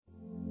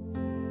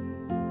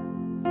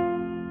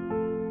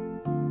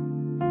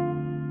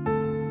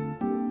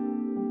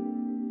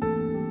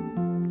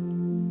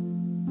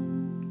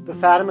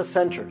Fatima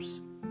Centers,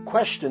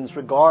 questions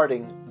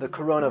regarding the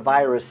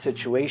coronavirus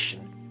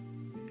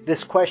situation.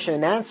 This question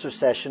and answer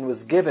session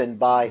was given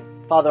by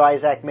Father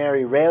Isaac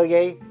Mary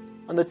Relyea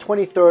on the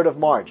 23rd of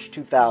March,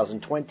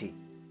 2020.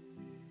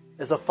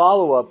 As a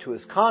follow-up to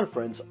his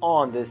conference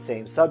on this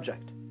same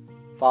subject,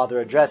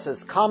 Father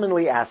addresses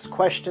commonly asked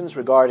questions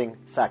regarding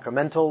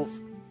sacramentals,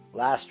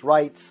 last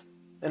rites,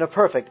 and a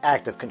perfect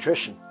act of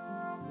contrition.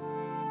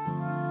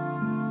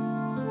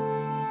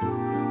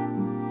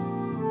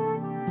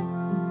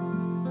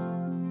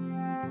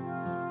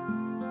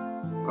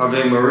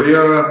 Ave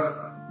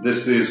Maria,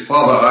 this is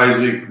Father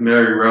Isaac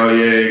Mary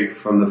Relyea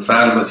from the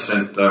Fatima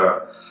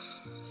Center,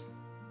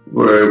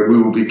 where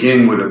we will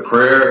begin with a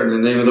prayer in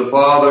the name of the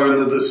Father,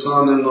 and of the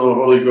Son, and of the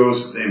Holy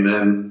Ghost.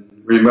 Amen.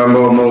 Remember,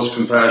 O most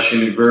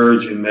compassionate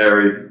Virgin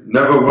Mary,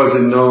 never was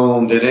it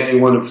known that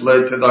anyone who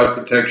fled to thy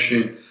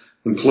protection,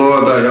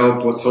 implored thy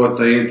help, or sought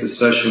thy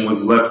intercession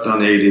was left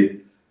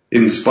unaided.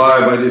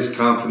 Inspired by this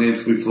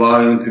confidence, we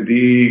fly unto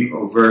thee,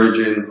 O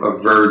Virgin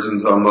of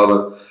Virgins, our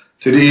Mother.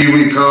 To thee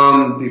we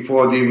come,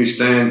 before thee we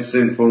stand,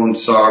 sinful and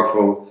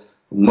sorrowful.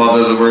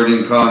 Mother, the Word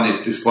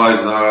incarnate,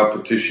 despise not our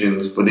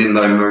petitions, but in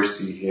thy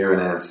mercy hear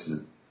and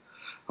answer.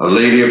 Our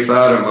Lady of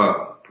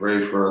Fatima,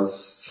 pray for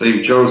us.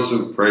 Saint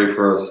Joseph, pray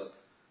for us.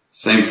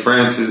 Saint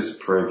Francis,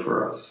 pray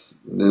for us.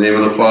 In the name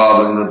of the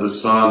Father, and of the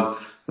Son,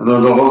 and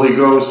of the Holy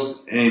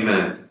Ghost.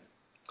 Amen.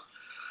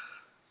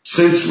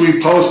 Since we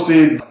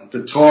posted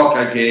the talk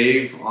I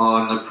gave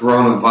on the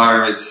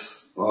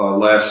coronavirus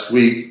last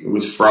week, it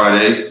was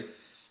Friday,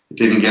 it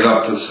didn't get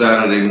up till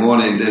Saturday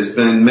morning, there's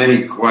been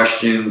many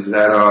questions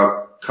that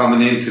are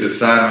coming into the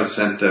Fatima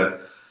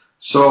Center.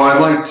 So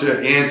I'd like to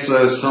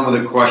answer some of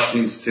the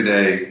questions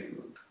today.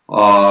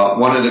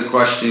 One of the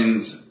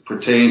questions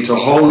pertain to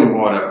holy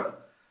water.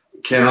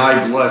 Can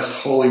I bless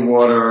holy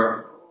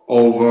water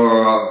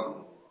over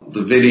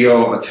the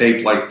video or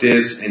tape like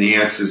this? And the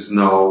answer is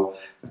no.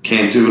 I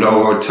can't do it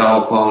over a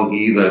telephone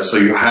either. So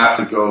you have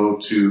to go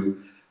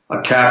to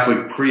a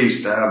Catholic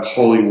priest to have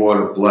holy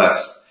water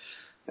blessed.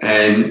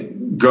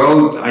 And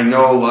I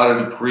know a lot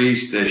of the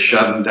priests, they're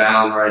shutting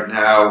down right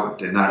now.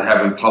 They're not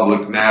having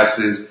public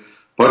masses.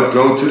 But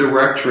go to the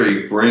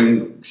rectory,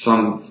 bring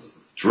some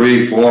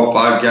 3, 4,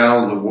 5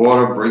 gallons of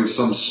water, bring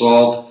some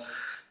salt,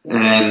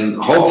 and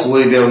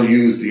hopefully they'll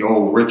use the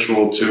old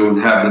ritual too and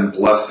have them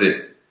bless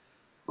it.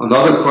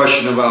 Another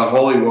question about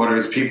holy water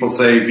is people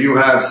say, if you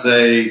have,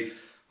 say,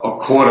 a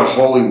quart of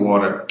holy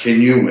water, can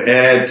you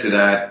add to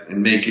that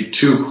and make it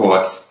 2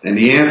 quarts? And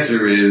the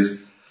answer is,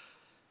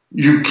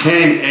 you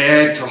can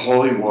add to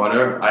holy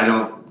water. I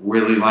don't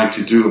really like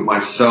to do it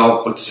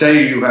myself, but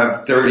say you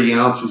have 30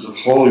 ounces of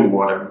holy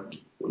water.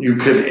 You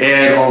could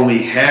add only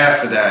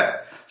half of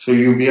that, so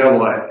you'll be able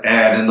to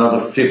add another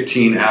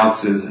 15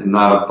 ounces and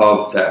not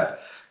above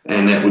that.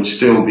 And it would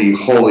still be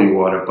holy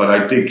water, but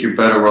I think you're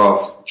better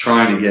off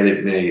trying to get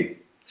it made.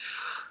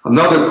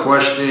 Another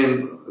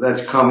question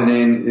that's coming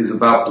in is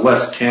about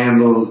blessed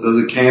candles.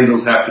 Do the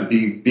candles have to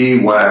be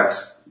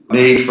beeswax,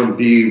 made from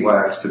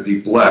beeswax to be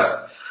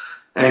blessed?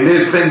 And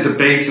there's been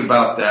debates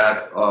about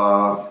that,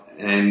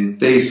 and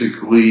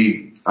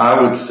basically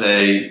I would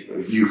say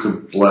you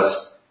could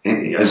bless,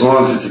 as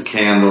long as it's a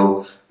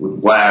candle with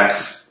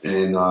wax,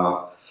 and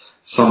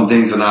some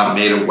things are not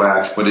made of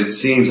wax, but it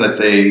seems that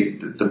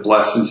the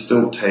blessing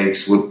still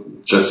takes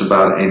with just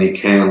about any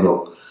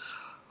candle.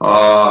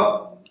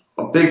 A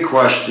big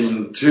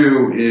question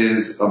too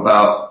is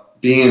about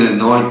being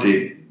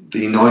anointed,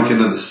 the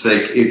anointing of the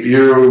sick. If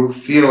you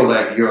feel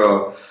that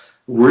you're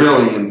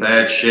really in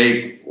bad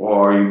shape,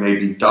 or you may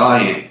be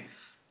dying,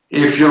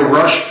 if you're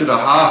rushed to the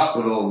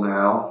hospital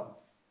now,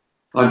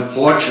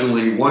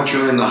 unfortunately, once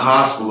you're in the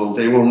hospital,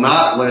 they will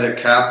not let a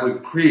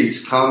Catholic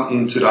priest come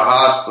into the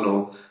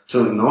hospital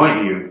to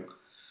anoint you.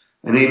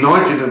 And the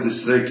anointing of the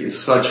sick is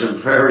such a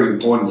very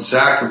important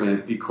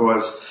sacrament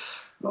because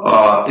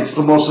it's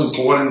the most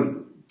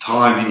important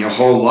time in your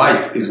whole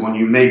life is when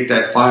you make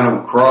that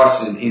final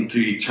crossing into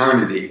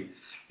eternity.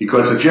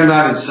 Because if you're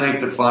not in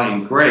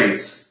sanctifying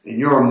grace and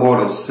you're a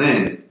mortal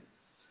sin,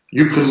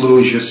 you could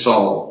lose your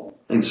soul.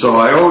 And so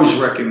I always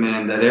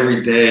recommend that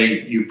every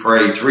day you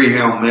pray 3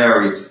 Hail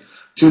Marys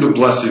to the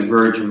Blessed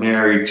Virgin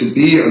Mary to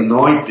be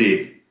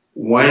anointed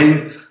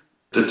when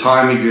the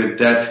time of your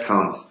death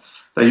comes.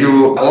 That you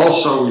will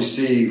also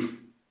receive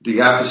the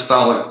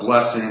Apostolic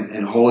Blessing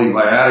and Holy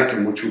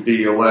Viaticum, which will be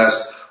your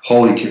last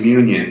Holy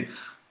Communion.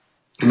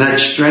 And that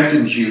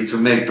strengthens you to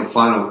make the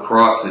final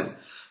crossing.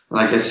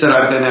 Like I said,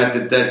 I've been at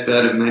the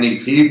deathbed of many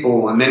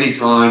people, and many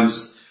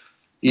times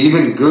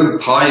even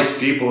good, pious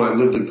people that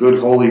lived a good,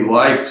 holy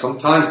life,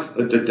 sometimes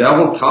the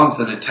devil comes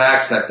and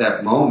attacks at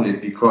that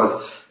moment,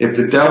 because if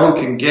the devil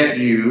can get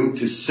you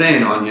to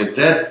sin on your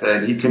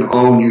deathbed, he can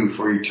own you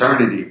for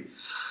eternity.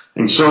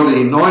 And so the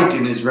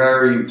anointing is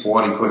very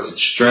important because it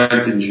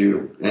strengthens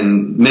you.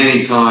 And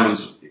many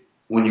times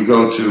when you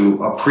go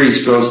to, a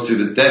priest goes to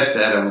the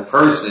deathbed of a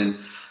person,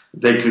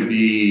 they could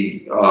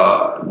be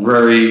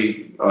very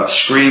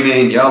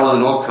screaming,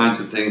 yelling, all kinds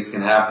of things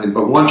can happen.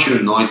 But once you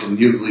anoint them,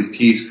 usually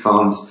peace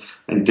comes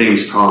and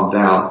things calm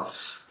down.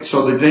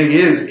 So the thing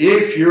is,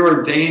 if you're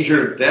in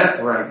danger of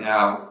death right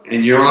now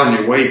and you're on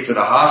your way to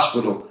the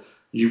hospital,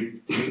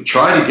 you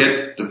try to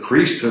get the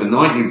priest to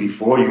anoint you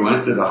before you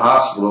enter the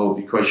hospital,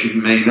 because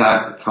you may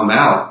not come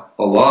out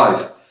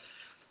alive.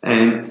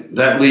 And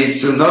that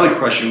leads to another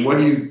question. What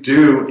do you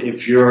do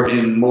if you're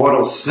in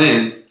mortal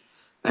sin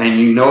and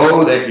you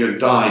know that you're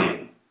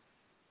dying?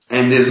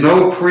 And there's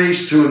no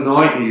priest to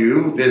anoint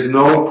you. There's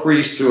no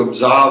priest to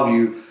absolve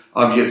you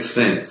of your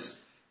sins.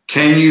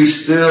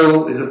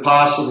 Is it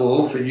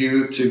possible for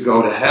you to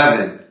go to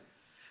heaven?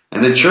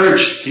 And the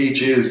church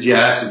teaches,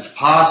 yes, it's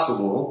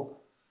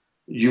possible.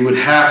 You would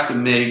have to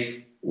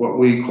make what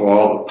we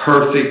call a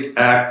perfect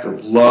act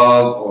of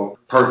love or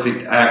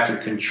perfect act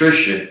of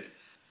contrition.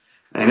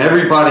 And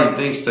everybody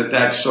thinks that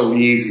that's so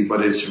easy,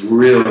 but it's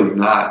really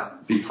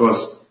not,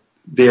 because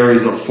there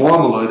is a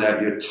formula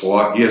that you're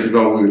taught. Years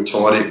ago we were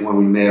taught it when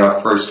we made our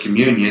first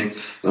communion,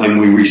 and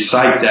we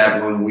recite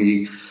that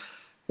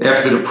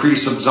after the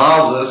priest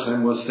absolves us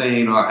and we're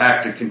saying our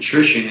act of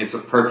contrition. It's a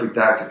perfect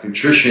act of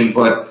contrition,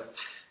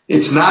 but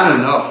it's not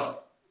enough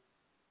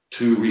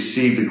to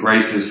receive the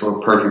graces for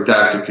a perfect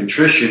act of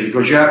contrition,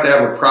 because you have to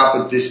have a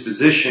proper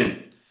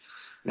disposition.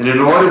 And in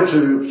order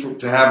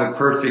to have a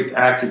perfect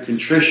act of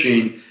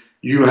contrition,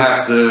 you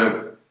have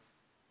to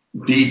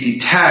be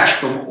detached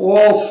from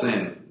all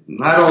sin,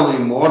 not only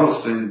mortal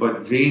sin,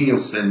 but venial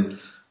sin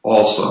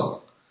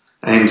also.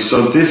 And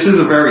so this is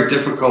a very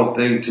difficult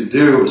thing to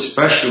do,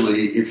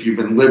 especially if you've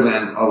been living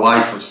a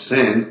life of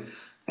sin.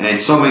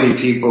 And so many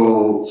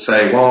people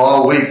say, well,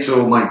 I'll wait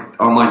till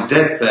on my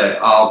deathbed,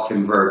 I'll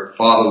convert.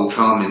 Father will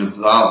come and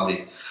absolve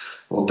me.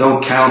 Well,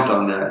 don't count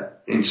on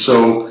that. And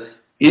so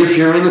if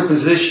you're in a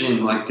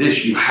position like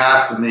this, you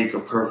have to make a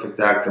perfect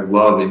act of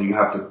love, and you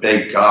have to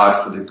beg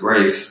God for the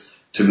grace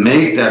to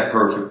make that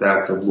perfect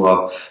act of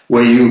love,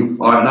 where you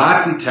are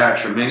not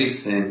detached from any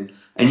sin,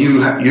 and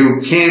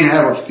you can't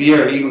have a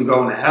fear even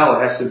going to hell.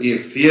 It has to be a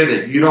fear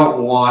that you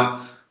don't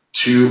want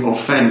to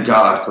offend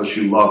God, because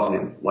you love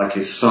Him like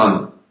His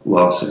Son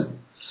loves Him.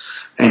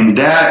 And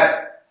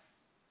that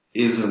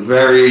is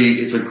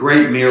it's a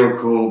great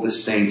miracle the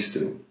saints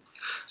do.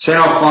 St.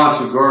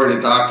 Alphonse of Gora,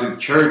 the doctor of the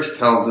church,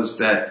 tells us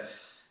that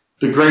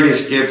the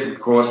greatest gift, of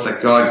course,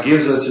 that God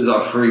gives us is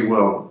our free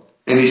will.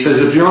 And he says,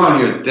 if you're on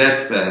your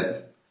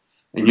deathbed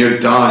and you're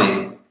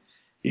dying,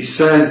 he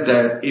says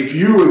that if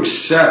you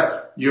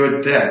accept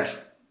your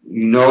death,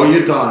 you know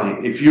you're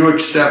dying, if you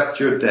accept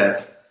your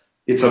death,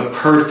 it's a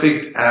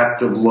perfect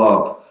act of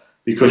love,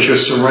 because you're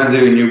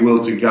surrendering your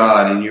will to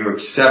God and you're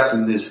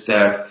accepting this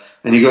death.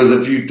 And he goes,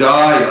 if you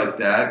die like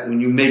that,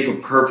 when you make a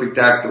perfect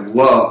act of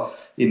love,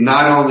 it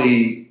not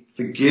only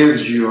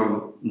forgives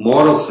your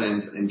mortal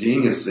sins and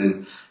venial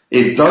sins,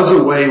 it does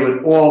away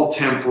with all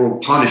temporal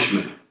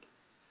punishment.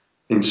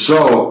 And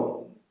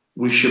so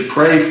we should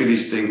pray for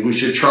these things. We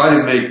should try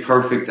to make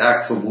perfect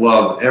acts of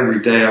love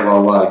every day of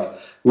our life.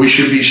 We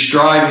should be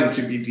striving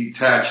to be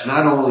detached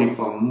not only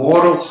from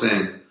mortal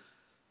sin,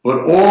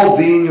 but all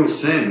venial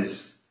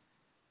sins.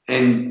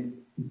 And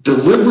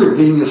deliberate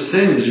venial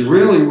sin is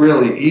really,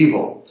 really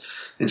evil.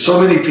 And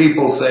so many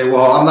people say,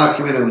 well, I'm not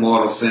committing a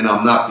mortal sin,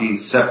 I'm not being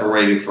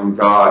separated from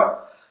God.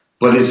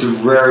 But it's a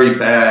very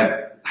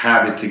bad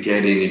habit to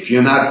get in. If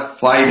you're not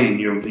fighting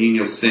your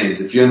venial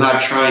sins, if you're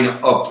not trying to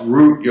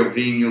uproot your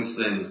venial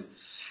sins,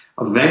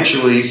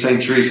 eventually,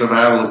 St. Teresa of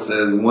Avila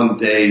says, one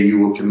day you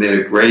will commit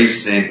a grave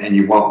sin and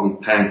you won't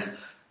repent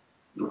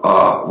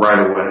right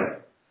away.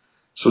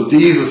 So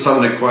these are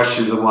some of the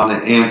questions I want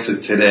to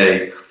answer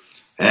today.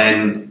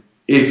 And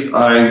if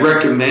I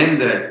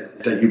recommend that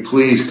you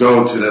please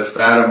go to the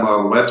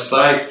Fatima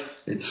website.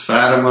 It's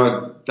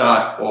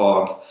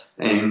fatima.org.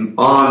 And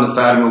on the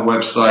Fatima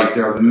website,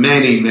 there are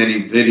many,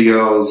 many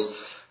videos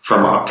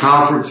from our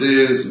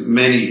conferences,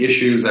 many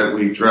issues that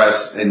we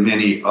address, and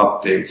many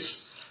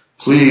updates.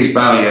 Please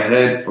bow your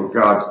head for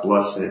God's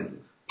blessing.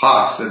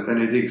 Pax et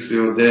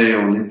benedictio Dei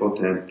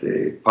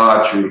omnipotente,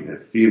 Patri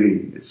et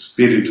Filii et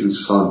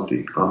Spiritus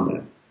Sancti.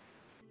 Amen.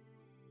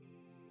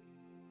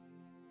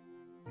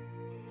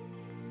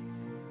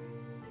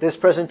 This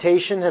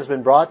presentation has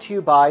been brought to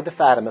you by the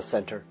Fatima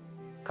Center.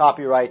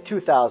 Copyright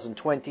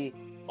 2020,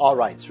 all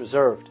rights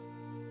reserved.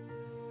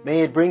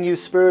 May it bring you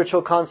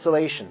spiritual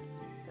consolation,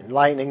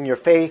 enlightening your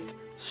faith,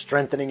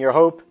 strengthening your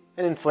hope,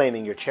 and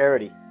inflaming your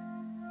charity.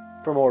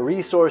 For more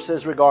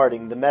resources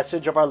regarding the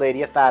message of Our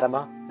Lady of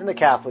Fatima and the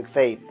Catholic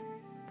faith,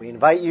 we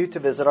invite you to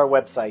visit our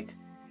website,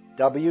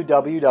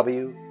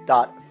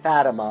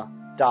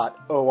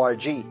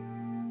 www.fatima.org.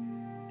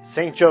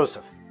 Saint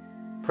Joseph,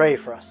 pray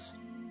for us.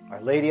 Our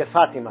Lady of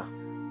Fatima,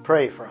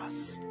 pray for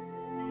us.